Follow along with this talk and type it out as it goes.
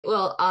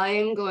Well,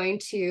 I'm going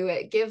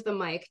to give the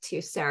mic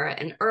to Sarah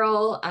and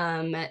Earl.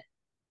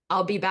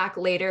 I'll be back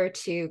later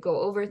to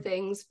go over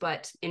things,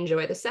 but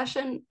enjoy the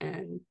session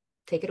and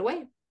take it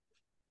away.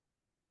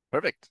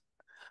 Perfect.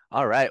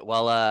 All right.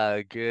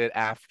 Well, good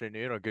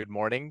afternoon or good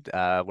morning,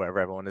 wherever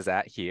everyone is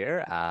at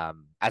here.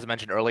 As I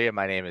mentioned earlier,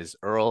 my name is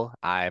Earl.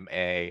 I'm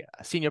a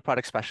senior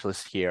product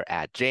specialist here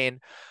at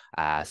Jane.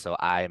 So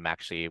I'm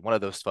actually one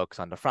of those folks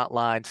on the front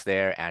lines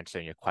there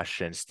answering your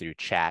questions through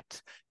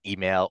chat,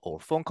 email, or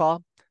phone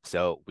call.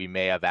 So we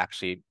may have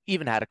actually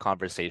even had a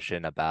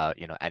conversation about,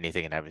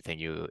 anything and everything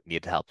you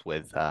need help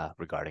with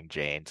regarding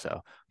Jane.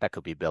 So that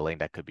could be billing,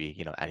 that could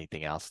be,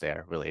 anything else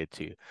there related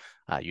to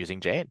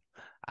using Jane.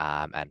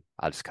 And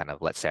I'll just kind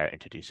of let Sarah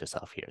introduce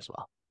herself here as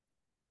well.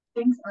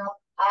 Thanks, Earl.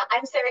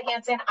 I'm Sarah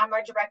Hansen. I'm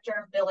our director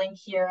of billing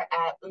here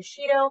at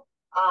Bushido.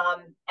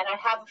 And I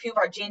have a few of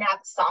our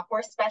janeapp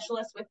software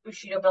specialists with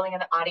Bushido Billing in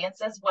the audience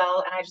as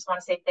well. And I just want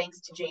to say thanks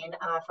to Jane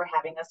for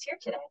having us here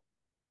today.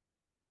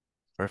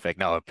 Perfect.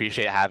 No,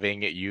 appreciate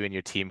having you and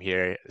your team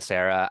here,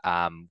 Sarah.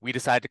 We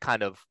decided to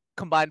kind of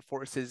combine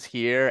forces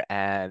here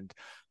and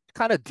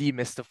kind of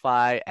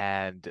demystify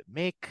and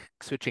make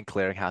switching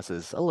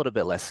clearinghouses a little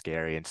bit less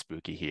scary and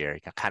spooky here,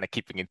 kind of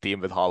keeping in theme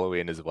with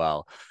Halloween as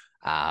well.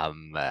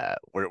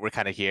 We're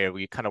kind of here.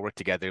 We kind of work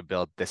together to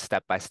build this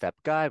step-by-step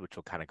guide, which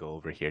we'll kind of go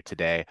over here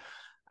today.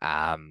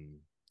 Um,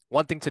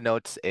 One thing to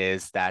note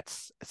is that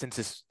since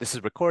this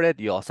is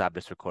recorded, you also have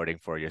this recording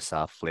for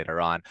yourself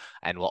later on,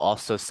 and we'll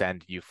also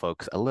send you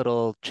folks a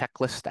little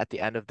checklist at the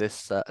end of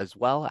this as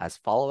well as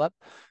follow-up.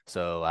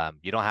 So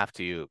you don't have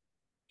to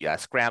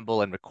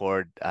scramble and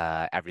record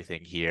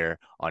everything here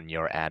on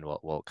your end.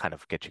 We'll kind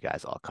of get you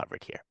guys all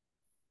covered here.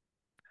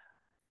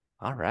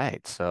 All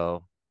right,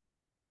 so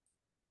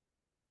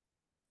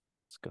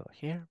let's go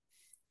here.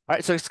 All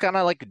right, so it's kind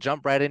of like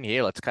jump right in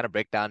here. Let's kind of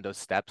break down those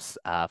steps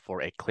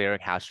for a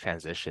clearinghouse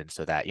transition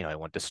so that, it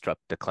won't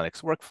disrupt the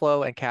clinic's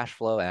workflow and cash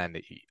flow and,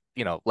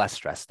 less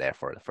stress there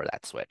for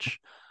that switch.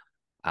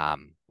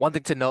 One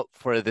thing to note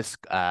for this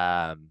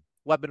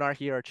webinar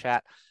here or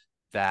chat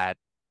that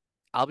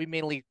I'll be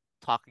mainly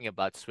talking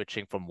about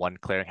switching from one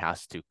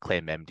clearinghouse to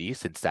ClaimMD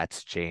since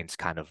that's Jane's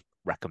kind of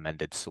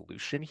recommended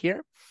solution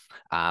here.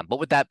 But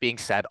with that being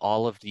said,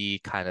 all of the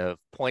kind of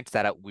points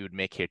that we would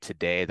make here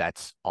today,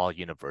 that's all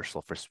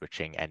universal for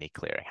switching any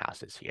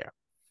clearinghouses here.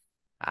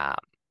 Um,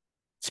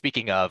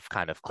 Speaking of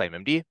kind of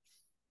ClaimMD,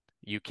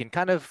 you can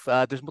kind of,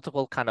 there's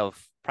multiple kind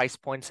of price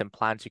points and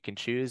plans you can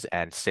choose.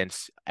 And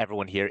since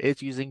everyone here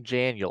is using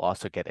Jane, you'll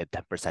also get a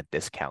 10%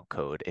 discount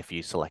code if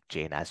you select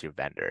Jane as your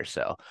vendor.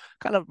 So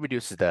kind of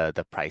reduces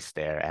the price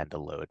there and the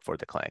load for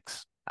the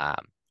clinics.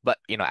 But,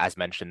 as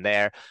mentioned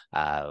there,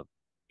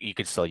 you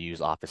can still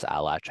use Office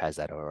Ally,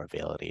 TriZetto, or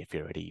Availity if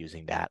you're already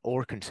using that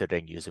or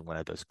considering using one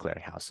of those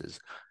clearinghouses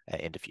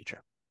in the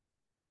future.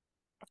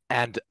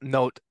 And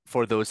note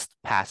for those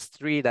past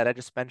three that I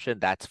just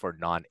mentioned, that's for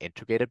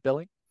non-integrated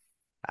billing.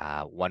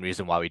 One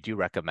reason why we do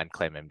recommend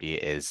ClaimMD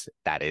is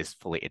that is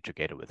fully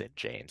integrated within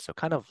Jane. So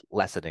kind of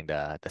lessening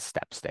the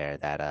steps there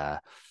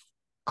that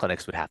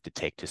clinics would have to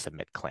take to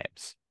submit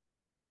claims.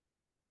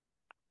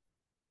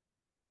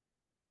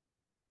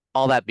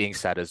 All that being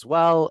said as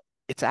well,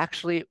 it's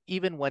actually,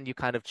 even when you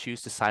kind of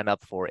choose to sign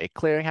up for a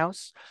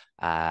clearinghouse,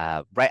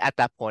 right at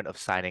that point of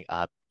signing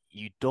up,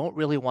 you don't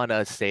really want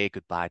to say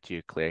goodbye to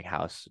your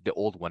clearinghouse, the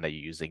old one that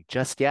you're using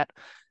just yet.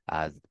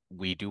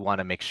 We do want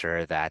to make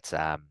sure that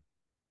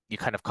you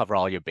kind of cover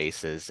all your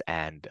bases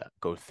and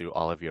go through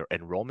all of your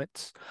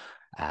enrollments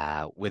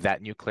with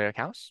that new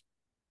clearinghouse.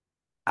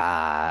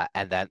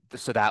 And then,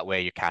 so that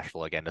way your cash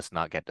flow again does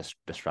not get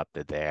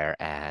disrupted there.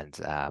 And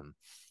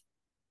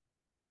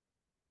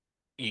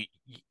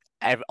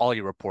all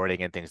your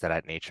reporting and things of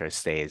that nature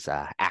stays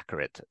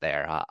accurate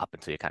there up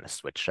until you kind of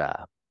switch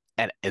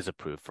and is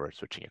approved for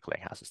switching your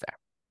clearinghouses there.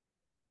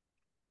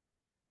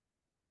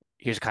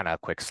 Here's kind of a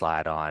quick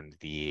slide on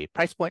the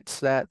price points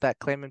that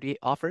ClaimMD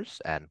offers,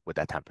 and with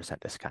that 10%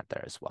 discount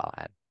there as well.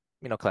 And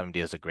ClaimMD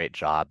does a great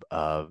job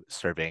of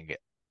serving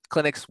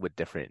clinics with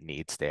different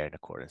needs there in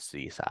accordance to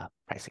these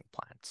pricing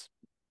plans.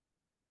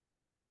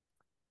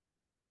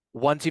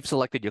 Once you've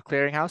selected your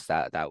clearinghouse,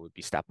 that would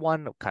be step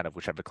one, kind of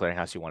whichever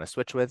clearinghouse you want to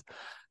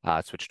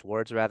switch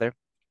towards rather.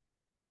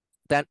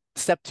 Then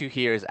step two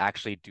here is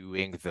actually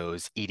doing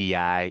those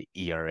EDI,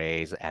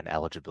 ERAs, and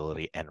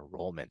eligibility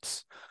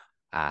enrollments.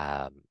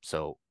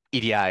 So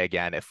EDI,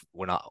 again, if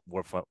we're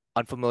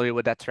unfamiliar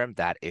with that term,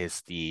 that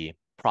is the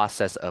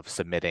process of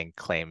submitting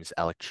claims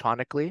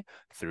electronically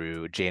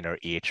through Jane or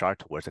EHR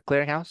towards a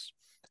clearinghouse.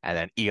 And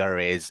then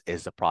ERAs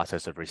is the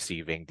process of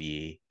receiving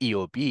the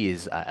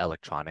EOBs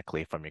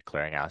electronically from your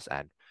clearinghouse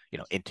and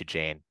into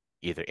Jane,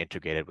 either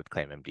integrated with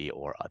ClaimMD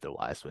or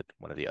otherwise with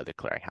one of the other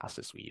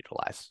clearinghouses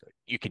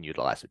you can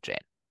utilize with Jane.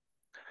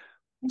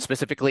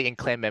 Specifically in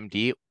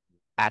ClaimMD,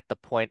 at the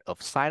point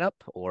of sign up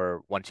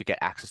or once you get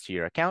access to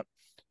your account,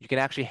 you can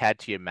actually head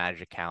to your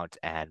manage account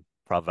and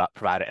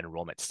provide an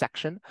enrollment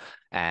section.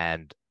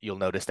 And you'll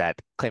notice that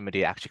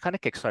ClaimMD actually kind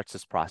of kickstarts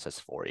this process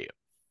for you.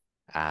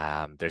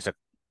 There's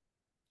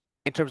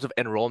In terms of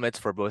enrollments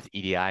for both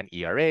EDI and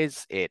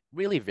ERAs, it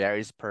really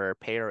varies per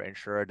payer or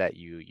insurer that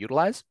you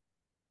utilize.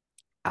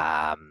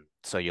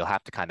 So you'll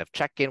have to kind of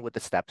check in with the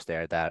steps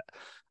there that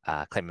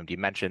ClaimMD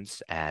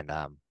mentions and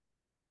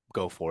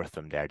go forth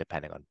from there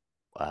depending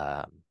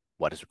on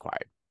what is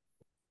required.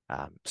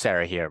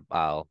 Sarah here,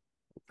 I'll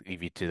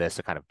leave you to this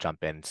to kind of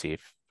jump in and see if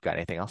you've got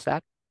anything else to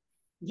add.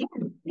 Yeah,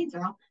 thanks,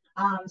 Earl.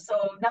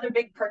 So another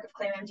big perk of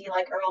ClaimMD,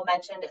 like Earl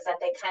mentioned, is that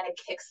they kind of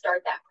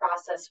kickstart that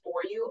process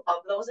for you of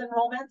those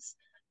enrollments.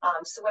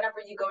 So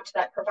whenever you go to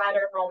that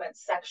provider enrollment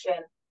section,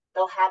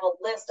 they'll have a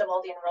list of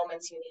all the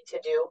enrollments you need to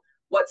do.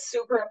 What's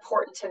super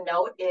important to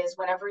note is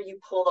whenever you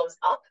pull those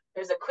up,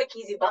 there's a quick,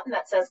 easy button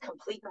that says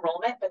complete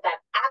enrollment, but that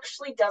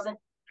actually doesn't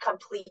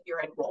complete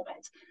your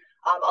enrollment.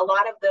 A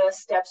lot of the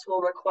steps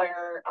will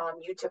require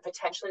you to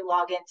potentially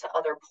log into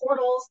other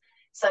portals,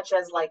 such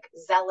as like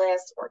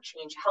Zealous or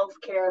Change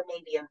Healthcare,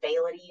 maybe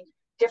Availity,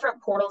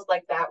 different portals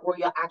like that where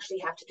you'll actually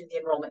have to do the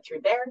enrollment through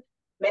there.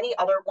 Many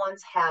other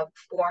ones have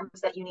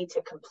forms that you need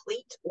to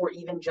complete or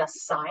even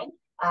just sign.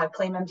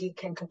 ClaimMD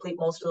can complete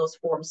most of those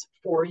forms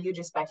for you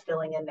just by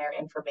filling in their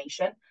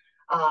information.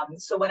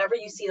 So whenever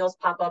you see those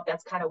pop up,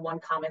 that's kind of one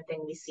common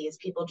thing we see is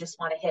people just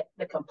want to hit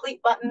the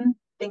complete button,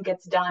 think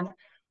it's done.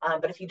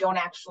 But if you don't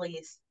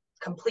actually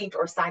complete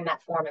or sign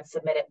that form and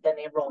submit it, then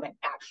the enrollment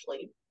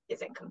actually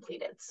isn't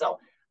completed. So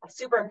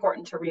super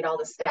important to read all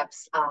the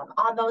steps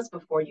on those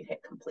before you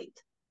hit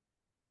complete.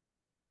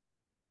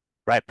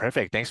 Right,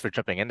 perfect. Thanks for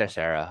jumping in there,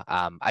 Sarah.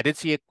 I did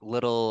see a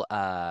little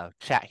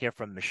chat here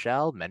from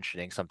Michelle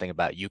mentioning something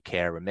about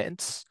UCare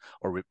remittance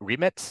or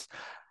remits.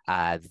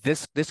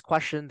 This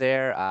question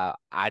there,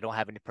 I don't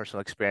have any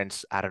personal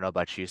experience. I don't know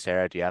about you,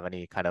 Sarah. Do you have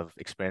any kind of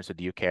experience with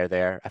UCare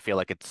there? I feel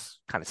like it's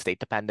kind of state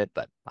dependent,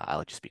 but I'll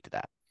let you speak to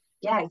that.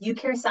 Yeah,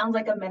 UCare sounds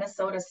like a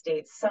Minnesota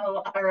state,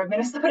 so or a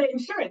Minnesota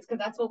insurance, because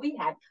that's what we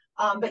had.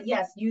 But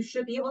yes, you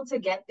should be able to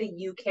get the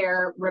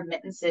UCare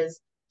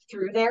remittances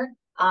through there.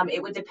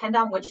 It would depend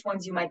on which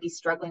ones you might be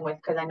struggling with,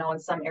 because I know in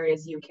some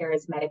areas UCare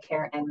is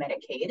Medicare and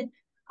Medicaid,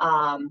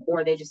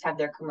 or they just have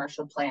their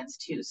commercial plans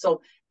too.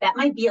 So that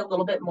might be a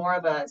little bit more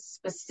of a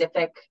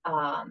specific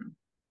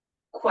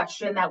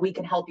question that we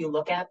can help you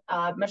look at,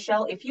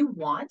 Michelle, if you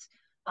want.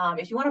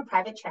 If you want to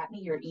private chat me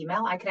your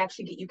email, I could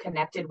actually get you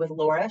connected with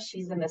Laura.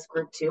 She's in this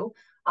group too.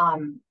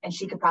 And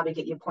she could probably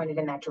get you pointed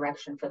in that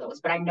direction for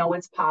those. But I know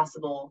it's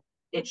possible.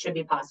 It should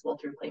be possible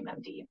through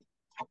ClaimMD.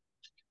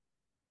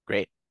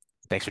 Great.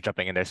 Thanks for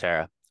jumping in there,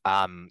 Sarah.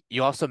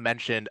 You also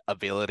mentioned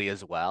Availity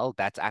as well.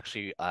 That's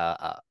actually,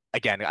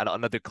 again,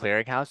 another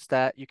clearinghouse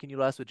that you can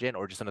utilize with Jane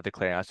or just another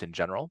clearinghouse in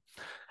general.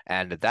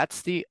 And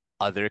that's the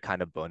other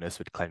kind of bonus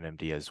with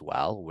ClaimMD as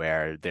well,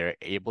 where they're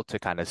able to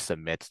kind of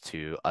submit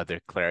to other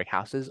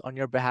clearinghouses on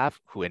your behalf,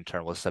 who in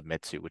turn will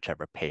submit to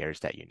whichever payers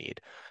that you need.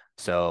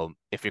 So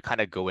if you're kind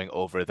of going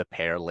over the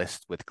payer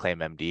list with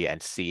ClaimMD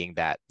and seeing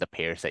that the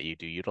payers that you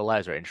do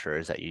utilize or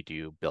insurers that you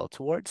do bill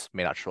towards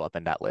may not show up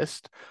in that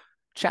list,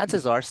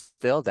 chances are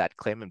still that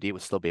ClaimMD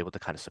would still be able to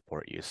kind of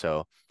support you.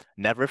 So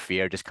never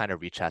fear, just kind of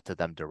reach out to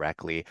them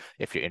directly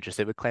if you're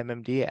interested with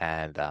ClaimMD,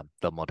 and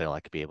they'll more than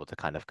likely be able to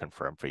kind of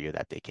confirm for you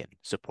that they can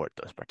support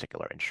those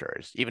particular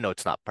insurers, even though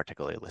it's not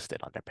particularly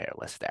listed on their payer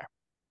list there.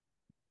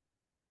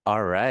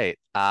 All right.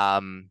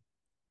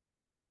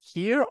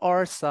 Here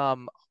are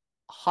some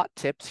hot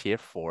tips here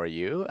for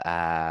you.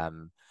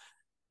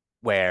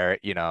 Where,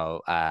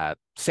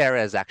 Sarah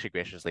has actually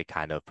graciously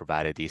kind of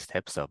provided these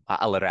tips. So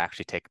I'll let her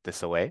actually take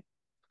this away.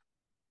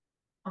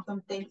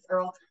 Awesome. Thanks,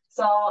 Earl.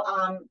 So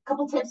a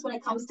couple tips when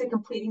it comes to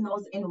completing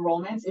those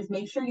enrollments is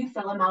make sure you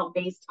fill them out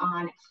based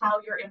on how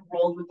you're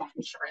enrolled with that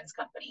insurance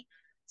company.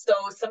 So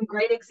some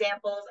great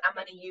examples, I'm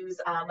going to use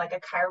like a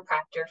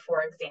chiropractor,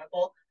 for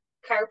example.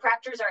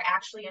 Chiropractors are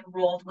actually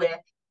enrolled with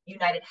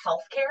United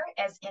Healthcare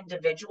as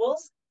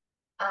individuals.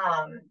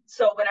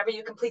 So whenever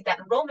you complete that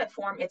enrollment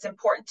form, it's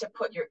important to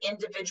put your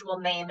individual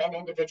name and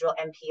individual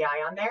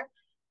MPI on there.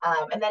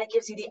 And then it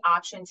gives you the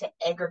option to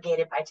aggregate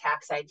it by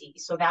tax ID.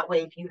 So that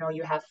way, if you know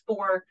you have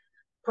 4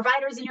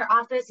 providers in your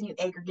office and you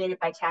aggregate it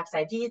by tax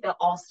ID, they'll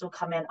all still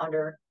come in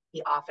under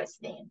the office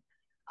name.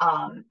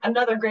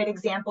 Another great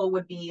example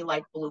would be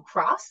like Blue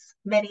Cross.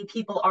 Many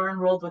people are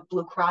enrolled with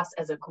Blue Cross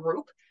as a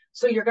group.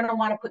 So you're going to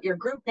want to put your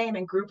group name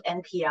and group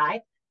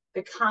NPI.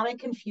 The common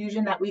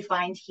confusion that we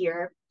find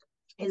here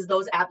is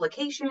those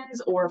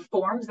applications or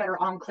forms that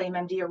are on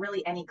ClaimMD or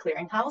really any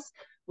clearinghouse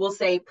will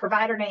say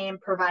provider name,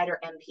 provider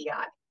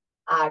MPI.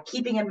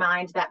 Keeping in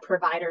mind that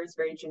provider is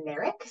very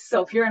generic.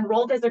 So if you're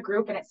enrolled as a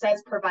group and it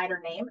says provider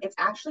name, it's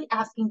actually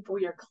asking for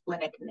your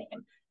clinic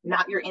name,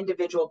 not your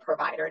individual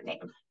provider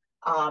name.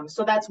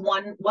 So that's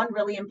one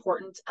really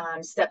important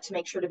step to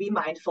make sure to be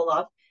mindful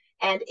of.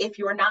 And if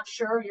you're not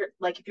sure,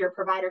 if you're a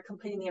provider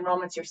completing the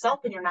enrollments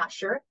yourself and you're not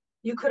sure,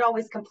 you could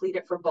always complete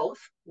it for both.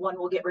 One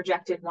will get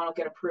rejected, one will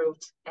get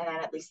approved, and then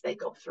at least they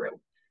go through.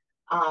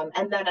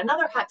 And then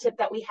another hot tip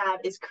that we have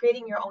is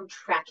creating your own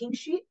tracking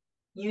sheet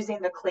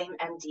using the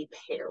ClaimMD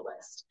payer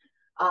list.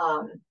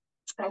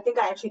 I think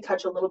I actually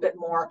touch a little bit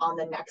more on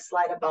the next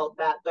slide about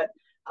that, but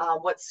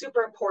what's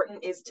super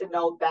important is to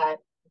note that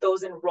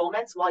those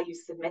enrollments while you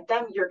submit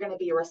them, you're going to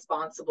be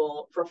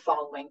responsible for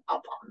following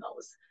up on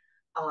those.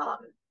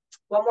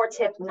 One more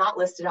tip not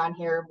listed on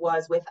here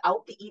was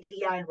without the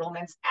EDI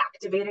enrollments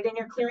activated in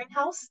your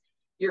clearinghouse,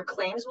 your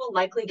claims will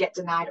likely get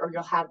denied or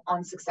you'll have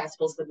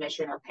unsuccessful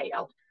submission or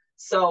payout.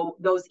 So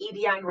those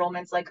EDI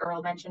enrollments, like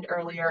Earl mentioned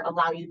earlier,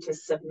 allow you to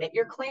submit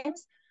your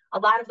claims. A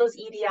lot of those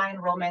EDI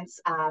enrollments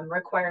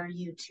require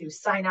you to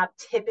sign up.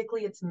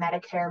 Typically, it's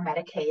Medicare,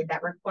 Medicaid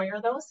that require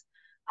those.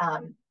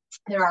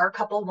 There are a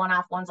couple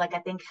one-off ones, like I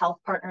think Health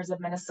Partners of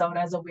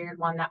Minnesota is a weird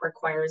one that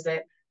requires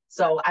it.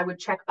 So I would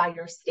check by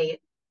your state.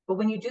 But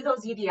when you do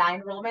those EDI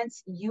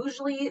enrollments,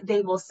 usually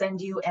they will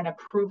send you an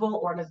approval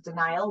or a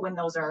denial when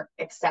those are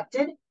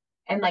accepted.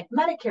 And like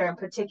Medicare in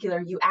particular,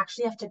 you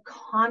actually have to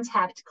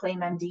contact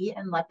ClaimMD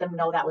and let them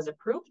know that was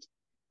approved.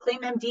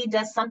 ClaimMD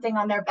does something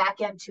on their back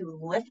end to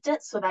lift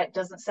it so that it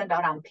doesn't send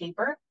out on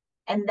paper,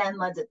 and then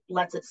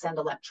lets it send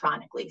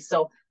electronically.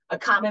 So a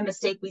common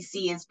mistake we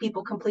see is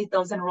people complete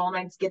those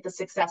enrollments, get the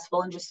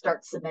successful, and just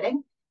start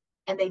submitting.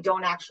 And they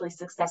don't actually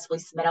successfully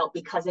submit out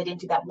because they didn't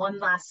do that one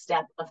last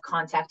step of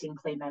contacting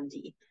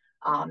ClaimMD.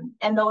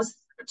 And those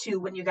two,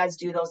 when you guys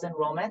do those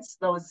enrollments,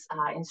 those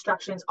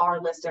instructions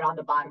are listed on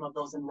the bottom of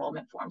those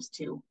enrollment forms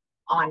too,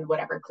 on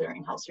whatever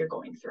clearinghouse you're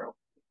going through.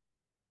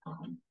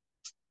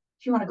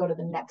 If you want to go to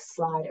the next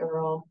slide,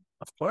 Earl.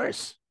 Of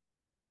course.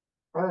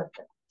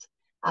 Perfect.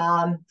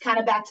 Kind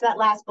of back to that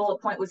last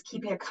bullet point was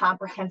keeping a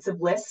comprehensive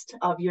list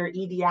of your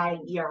EDI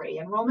and ERA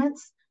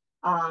enrollments.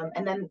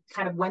 And then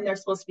kind of when they're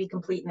supposed to be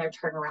complete and their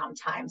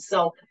turnaround time.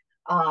 So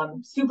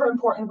super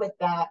important with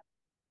that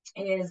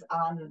is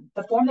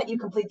the form that you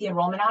complete the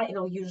enrollment on,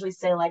 it'll usually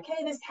say like,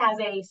 hey, this has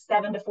a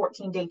 7 to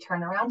 14 day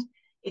turnaround.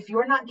 If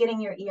you're not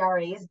getting your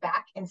ERAs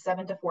back in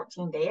 7 to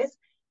 14 days,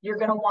 you're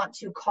going to want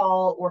to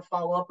call or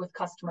follow up with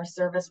customer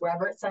service,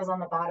 wherever it says on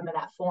the bottom of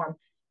that form,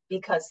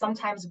 because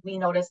sometimes we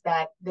notice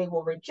that they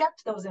will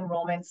reject those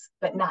enrollments,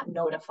 but not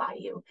notify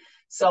you.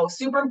 So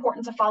super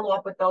important to follow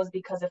up with those,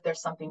 because if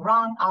there's something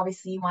wrong,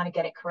 obviously you want to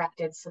get it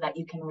corrected so that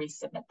you can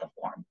resubmit the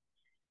form.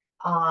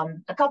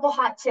 A couple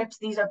hot tips.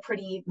 These are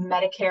pretty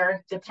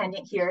Medicare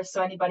dependent here.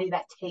 So anybody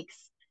that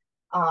takes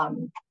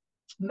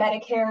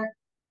Medicare,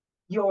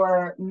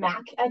 your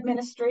MAC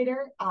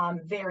administrator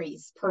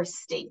varies per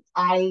state.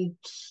 I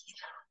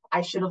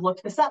should have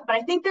looked this up, but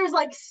I think there's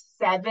like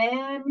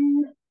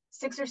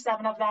 6 or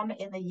 7 of them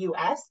in the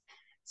US.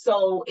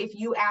 So if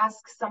you ask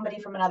somebody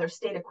from another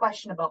state a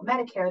question about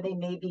Medicare, they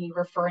may be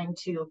referring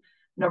to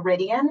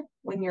Noridian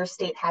when your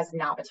state has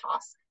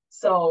Navitas.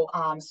 So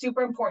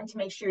super important to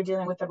make sure you're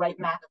dealing with the right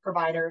MAC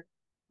provider.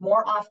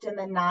 More often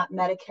than not,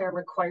 Medicare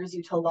requires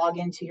you to log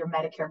into your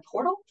Medicare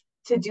portal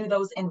to do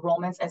those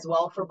enrollments as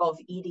well for both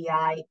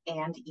EDI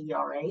and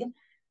ERA.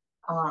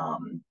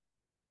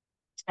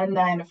 And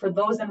then for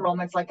those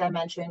enrollments, like I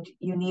mentioned,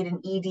 you need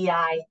an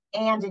EDI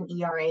and an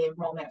ERA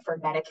enrollment for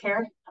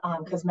Medicare,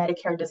 because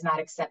Medicare does not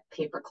accept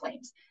paper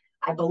claims.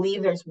 I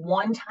believe there's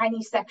one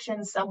tiny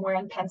section somewhere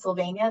in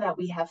Pennsylvania that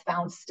we have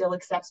found still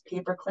accepts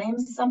paper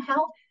claims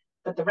somehow,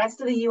 but the rest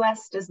of the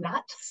US does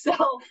not. So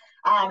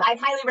I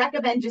highly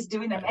recommend just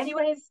doing them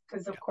anyways,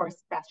 because of course,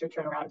 faster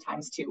turnaround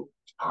times too,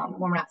 when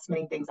we're not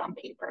submitting things on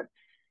paper.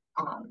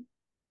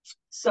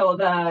 So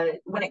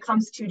when it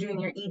comes to doing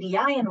your EDI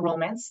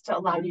enrollments to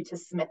allow you to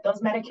submit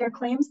those Medicare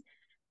claims,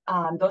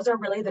 those are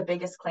really the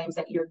biggest claims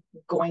that you're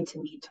going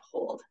to need to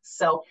hold.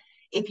 So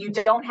if you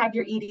don't have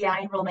your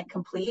EDI enrollment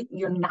complete,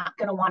 you're not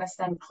going to want to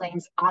send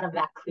claims out of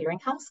that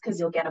clearinghouse because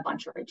you'll get a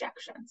bunch of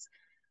rejections.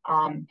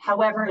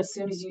 However, as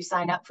soon as you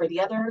sign up for the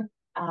other,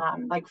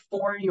 like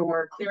for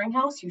your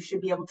clearinghouse, you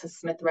should be able to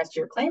submit the rest of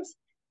your claims.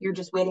 You're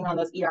just waiting on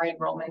those ERA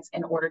enrollments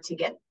in order to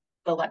get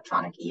the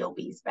electronic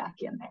EOBs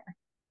back in there.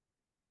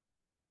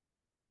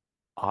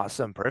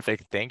 Awesome.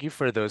 Perfect. Thank you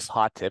for those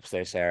hot tips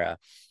there, Sarah.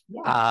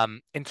 Yeah.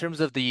 In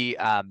terms of the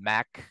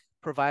MAC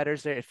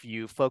providers there, if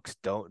you folks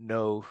don't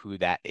know who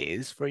that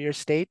is for your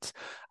state,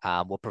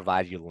 we'll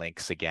provide you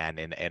links again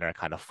in our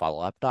kind of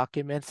follow-up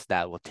documents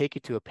that will take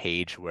you to a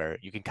page where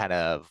you can kind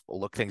of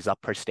look things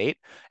up per state,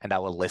 and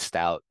that will list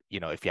out,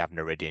 if you have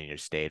Noridian in your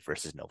state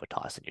versus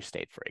Novitas in your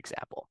state, for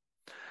example.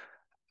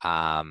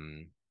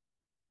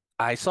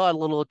 I saw a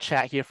little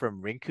chat here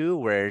from Rinku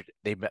where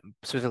they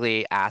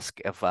specifically ask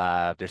if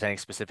there's anything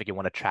specific you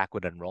want to track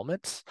with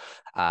enrollments.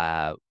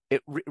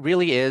 It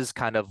really is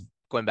kind of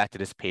going back to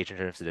this page in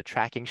terms of the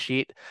tracking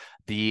sheet.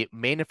 The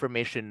main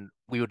information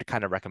we would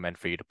kind of recommend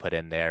for you to put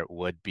in there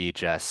would be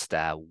just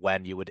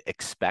when you would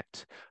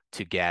expect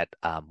to get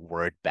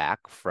word back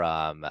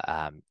from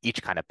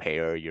each kind of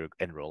payer you're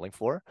enrolling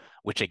for,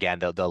 which again,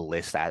 they'll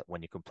list that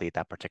when you complete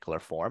that particular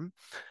form.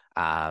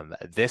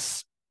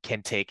 This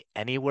can take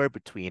anywhere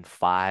between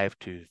 5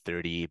 to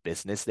 30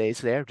 business days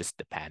there. Just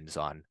depends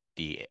on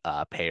the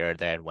payer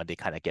there and when they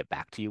kind of get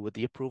back to you with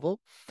the approval.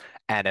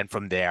 And then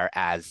from there,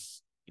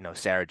 as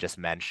Sarah just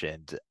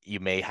mentioned, you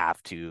may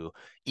have to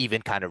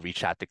even kind of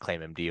reach out to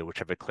ClaimMD or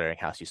whichever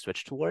clearinghouse you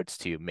switch towards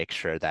to make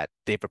sure that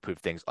they've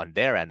approved things on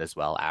their end as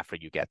well after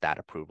you get that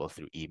approval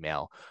through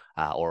email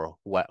or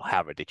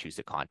however they choose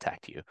to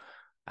contact you.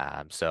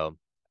 So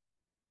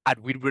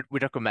we'd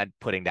recommend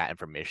putting that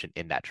information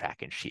in that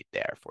tracking sheet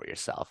there for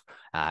yourself.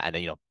 And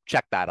then,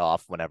 check that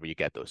off whenever you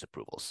get those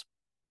approvals.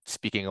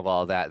 Speaking of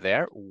all that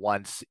there,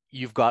 once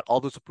you've got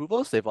all those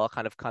approvals, they've all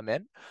kind of come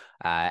in,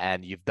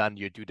 and you've done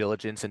your due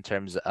diligence in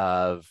terms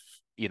of,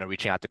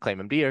 reaching out to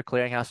ClaimMD or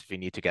Clearinghouse if you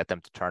need to get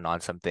them to turn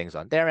on some things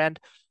on their end,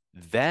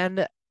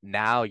 then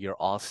now you're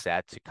all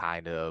set to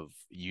kind of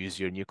use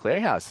your new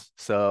clearinghouse.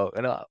 So,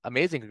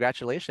 amazing.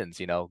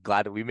 Congratulations.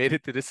 Glad that we made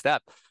it to this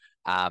step.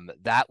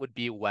 That would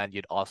be when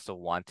you'd also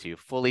want to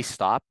fully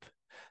stop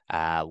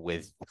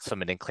with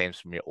submitting claims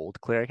from your old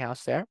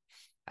clearinghouse there,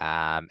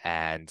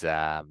 and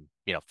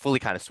fully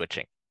kind of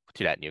switching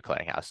to that new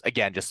clearinghouse.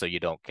 Again, just so you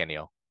don't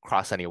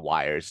cross any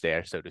wires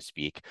there, so to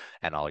speak,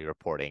 and all your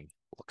reporting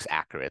looks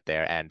accurate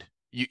there, and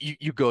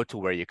you go to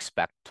where you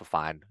expect to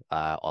find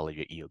all of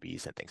your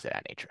EOBs and things of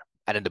that nature.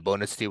 And then the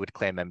bonus too with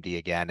ClaimMD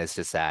again is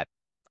just that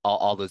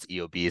all those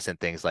EOBs and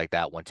things like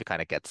that, once you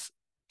kind of get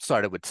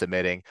started with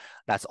submitting,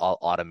 that's all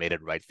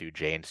automated right through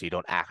Jane, so you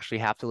don't actually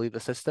have to leave the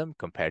system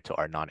compared to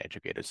our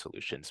non-integrated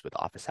solutions with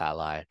Office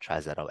Ally,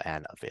 TriZetto,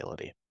 and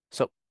Availity.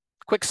 So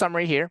quick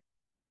summary here.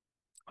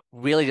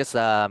 Really just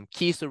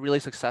keys to really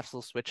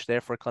successful switch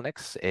there for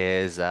clinics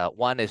is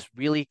one is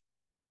really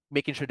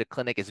making sure the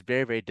clinic is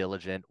very, very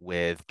diligent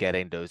with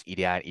getting those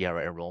EDI and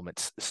ERA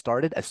enrollments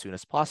started as soon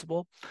as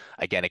possible.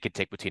 Again, it can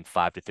take between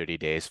 5 to 30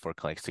 days for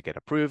clinics to get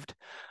approved.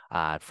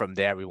 From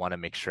there, we want to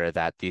make sure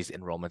that these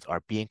enrollments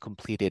are being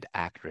completed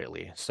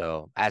accurately.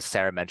 So as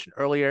Sarah mentioned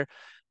earlier,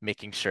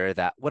 making sure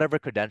that whatever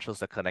credentials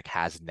the clinic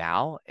has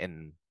now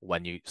and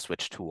when you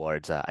switch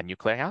towards a new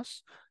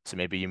clearinghouse, so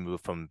maybe you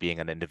move from being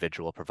an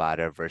individual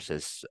provider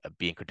versus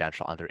being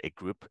credentialed under a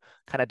group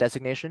kind of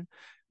designation,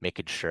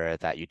 making sure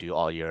that you do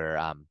all your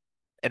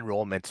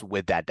enrollments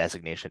with that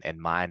designation in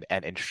mind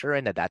and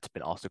ensuring that that's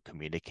been also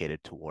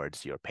communicated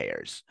towards your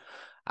payers.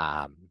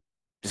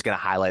 Just going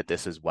to highlight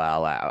this as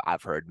well.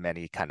 I've heard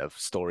many kind of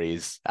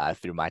stories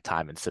through my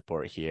time in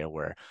support here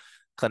where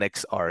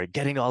clinics are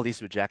getting all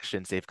these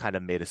rejections. They've kind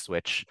of made a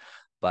switch,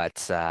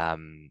 but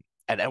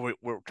and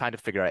we're trying to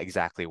figure out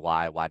exactly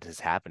why this is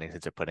happening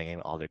since they're putting in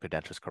all their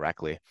credentials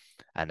correctly.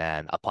 And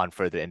then upon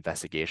further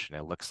investigation,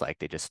 it looks like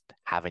they just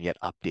haven't yet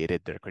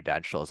updated their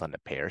credentials on the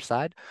payer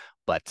side,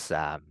 but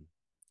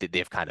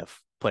they've kind of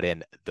put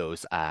in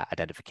those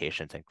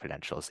identifications and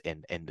credentials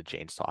in the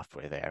Jane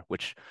software there,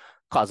 which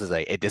causes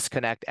a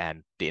disconnect,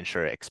 and the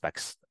insurer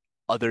expects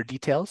other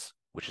details,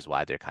 which is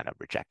why they're kind of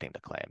rejecting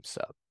the claim.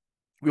 So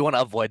we want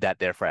to avoid that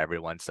there for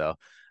everyone. So,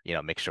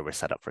 make sure we're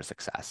set up for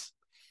success.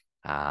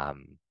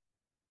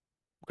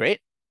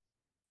 Great.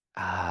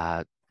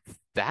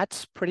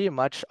 That's pretty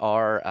much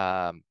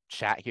our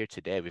chat here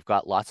today. We've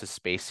got lots of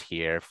space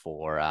here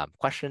for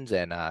questions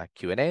and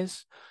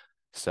Q&As.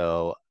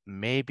 So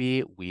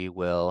maybe we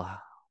will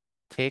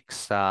take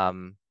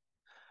some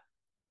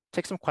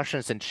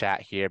questions in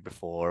chat here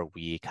before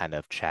we kind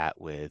of chat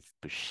with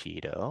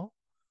Bushido.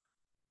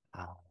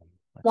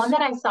 One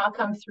that I saw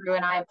come through,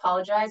 and I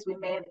apologize, we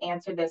may have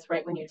answered this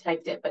right when you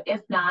typed it, but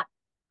if not,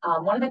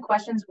 one of the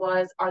questions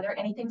was, are there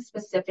anything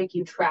specific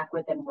you track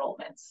with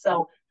enrollments?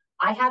 So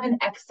I have an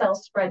Excel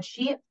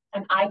spreadsheet,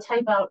 and I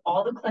type out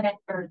all the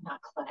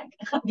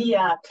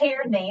the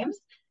payer names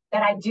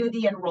that I do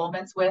the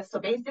enrollments with. So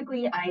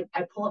basically, I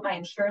pull up my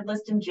insured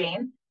list in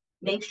Jane,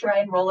 make sure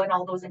I enroll in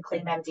all those in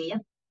ClaimMD,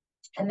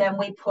 and then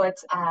we put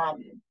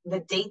the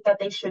date that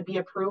they should be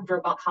approved or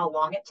about how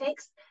long it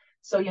takes.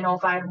 So,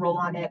 if I enroll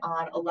on it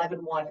on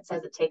 11/1, it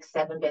says it takes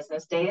 7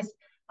 business days.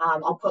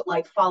 I'll put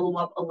like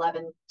follow-up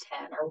 11/10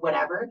 or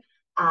whatever.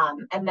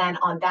 And then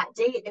on that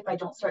date, if I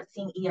don't start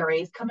seeing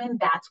ERAs come in,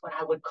 that's when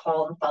I would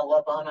call and follow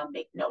up on them,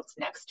 make notes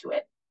next to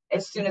it.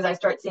 As soon as I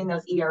start seeing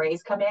those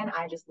ERAs come in,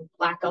 I just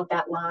black out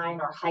that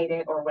line or hide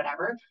it or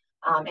whatever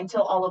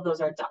until all of those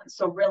are done.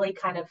 So really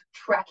kind of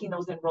tracking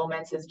those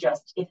enrollments is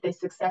just if they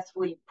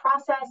successfully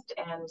processed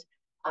and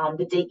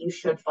the date you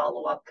should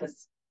follow up,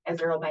 because as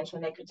Earl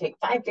mentioned, they could take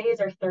 5 days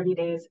or 30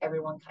 days.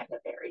 Everyone kind of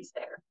varies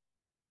there.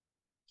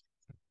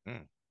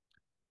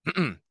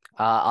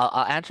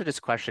 I'll answer this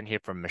question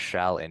here from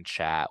Michelle in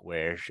chat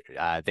where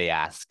they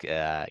ask,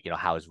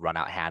 how is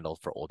runout handled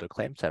for older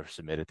claims that were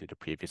submitted through the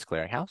previous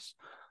clearinghouse?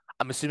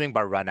 I'm assuming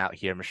by runout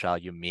here, Michelle,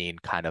 you mean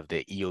kind of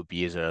the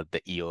EOBs or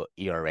the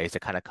ERAs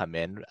that kind of come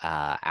in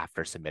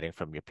after submitting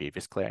from your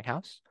previous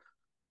clearinghouse.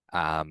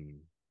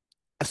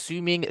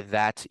 Assuming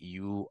that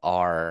you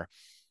are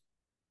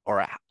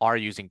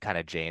using kind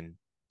of Jane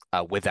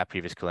with that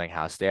previous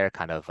clearinghouse there,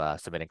 kind of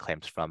submitting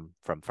claims from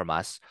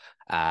us,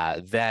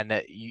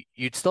 then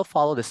you'd still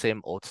follow the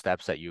same old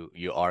steps that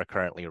you are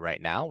currently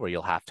right now, where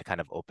you'll have to kind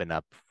of open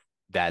up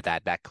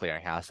that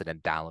clearinghouse and then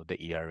download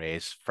the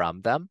ERAs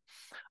from them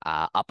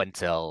up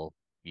until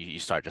you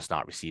start just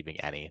not receiving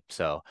any.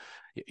 So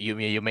you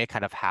may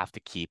kind of have to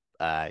keep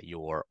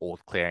your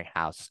old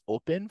clearinghouse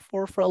open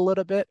for a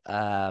little bit,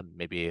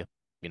 maybe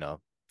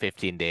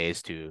 15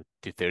 days to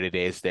 30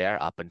 days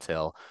there, up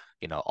until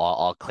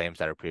all claims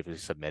that are previously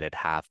submitted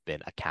have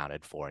been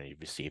accounted for and you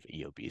receive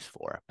EOBs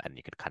for, and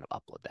you can kind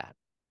of upload that.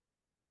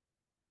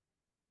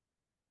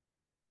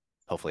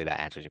 Hopefully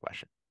that answers your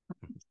question.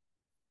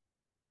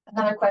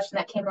 Another question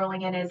that came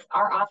rolling in is,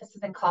 our office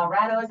is in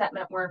Colorado. Is that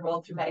meant we're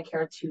enrolled through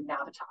Medicare to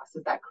Navitas?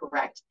 Is that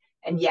correct?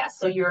 And yes,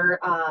 so your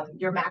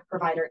MAC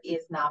provider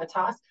is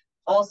Navitas.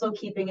 Also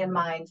keeping in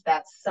mind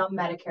that some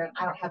Medicare, and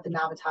I don't have the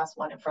Navitas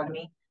one in front of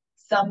me,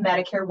 some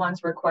Medicare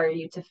ones require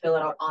you to fill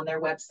it out on their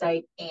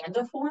website and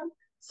a form.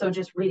 So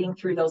just reading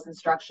through those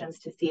instructions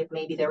to see if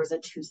maybe there was a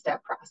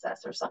two-step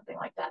process or something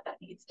like that that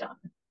needs done.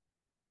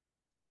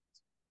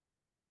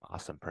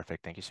 Awesome.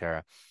 Perfect. Thank you,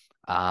 Sarah.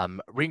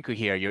 Rinku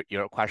here,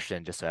 your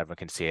question, just so everyone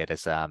can see it,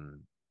 is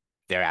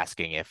they're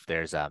asking if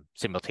there's a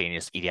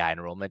simultaneous EDI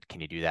enrollment.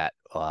 Can you do that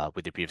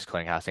with your previous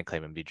clearinghouse and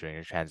claim MD during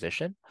your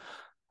transition?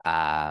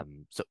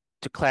 So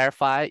to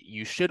clarify,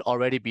 you should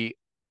already be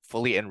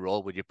fully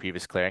enrolled with your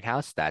previous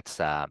clearinghouse.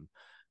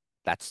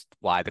 That's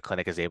why the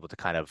clinic is able to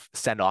kind of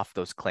send off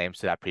those claims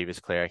to that previous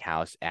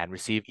clearinghouse and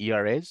receive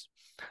ERAs.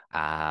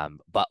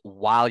 But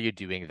while you're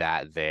doing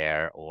that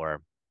there,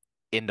 or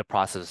in the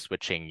process of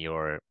switching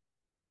your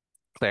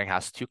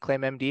clearinghouse to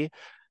ClaimMD,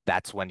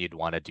 that's when you'd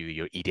want to do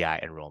your EDI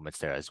enrollments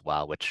there as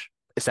well, which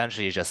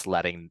essentially is just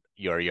letting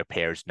your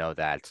payers know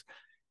that,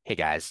 hey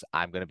guys,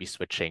 I'm going to be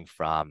switching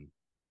from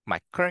my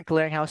current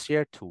clearinghouse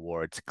here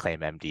towards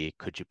ClaimMD.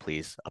 Could you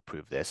please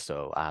approve this?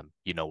 So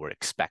you know where to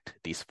expect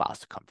these files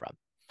to come from.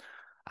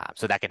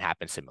 So that can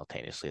happen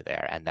simultaneously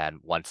there. And then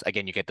once,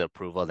 again, you get the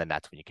approval, then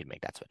that's when you can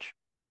make that switch.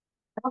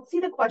 I don't see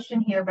the question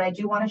here, but I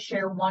do want to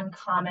share one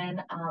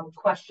common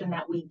question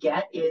that we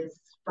get is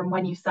from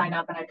when you sign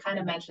up, and I kind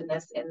of mentioned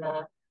this in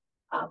the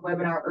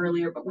webinar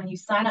earlier, but when you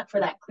sign up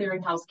for that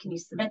clearinghouse, can you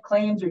submit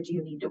claims or do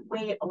you need to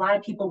wait? A lot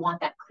of people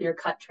want that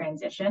clear-cut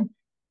transition.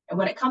 And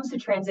when it comes to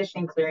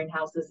transitioning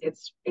clearinghouses,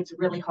 it's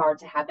really hard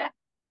to have that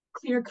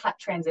clear-cut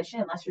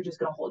transition unless you're just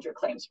going to hold your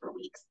claims for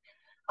weeks.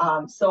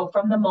 So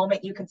from the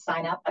moment you can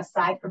sign up,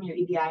 aside from your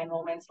EDI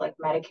enrollments like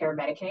Medicare,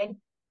 Medicaid,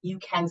 you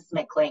can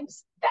submit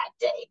claims that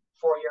day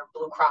for your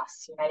Blue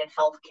Cross, United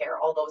Healthcare,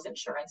 all those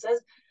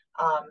insurances.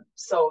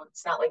 So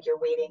it's not like you're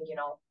waiting,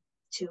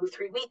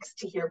 2-3 weeks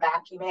to hear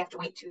back. You may have to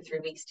wait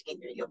 2-3 weeks to get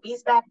your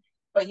EOBs back,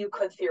 but you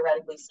could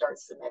theoretically start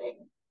submitting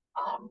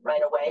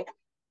right away.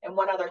 And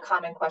one other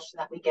common question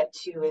that we get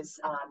to is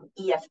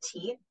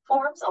EFT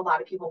forms. A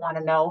lot of people want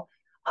to know,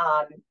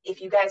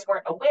 if you guys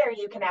weren't aware,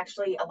 you can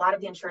actually, a lot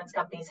of the insurance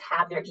companies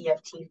have their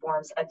EFT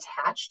forms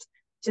attached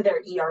to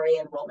their ERA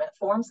enrollment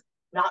forms.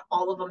 Not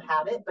all of them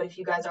have it, but if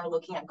you guys are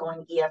looking at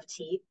going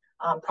EFT,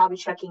 probably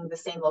checking the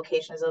same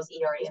location as those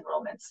ERA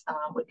enrollments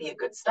would be a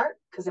good start,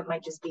 because it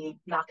might just be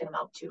knocking them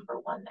out 2 for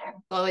 1 there.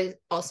 I was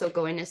also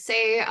going to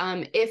say,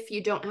 if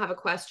you don't have a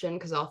question,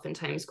 because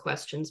oftentimes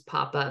questions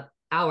pop up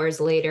hours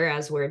later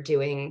as we're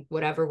doing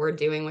whatever we're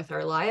doing with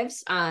our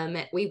lives,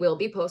 we will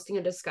be posting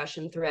a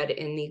discussion thread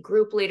in the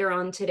group later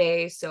on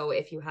today. So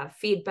if you have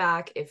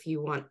feedback, if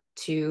you want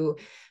to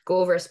go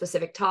over a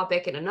specific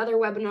topic in another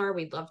webinar,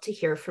 we'd love to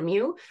hear from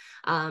you,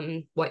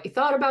 what you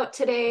thought about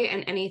today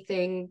and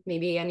anything,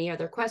 maybe any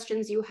other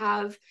questions you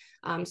have.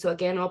 So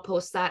again, I'll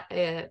post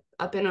that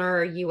up in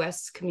our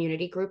US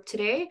community group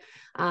today.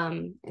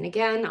 And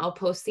again, I'll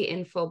post the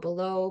info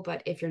below,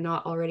 but if you're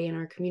not already in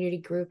our community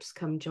groups,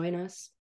 come join us.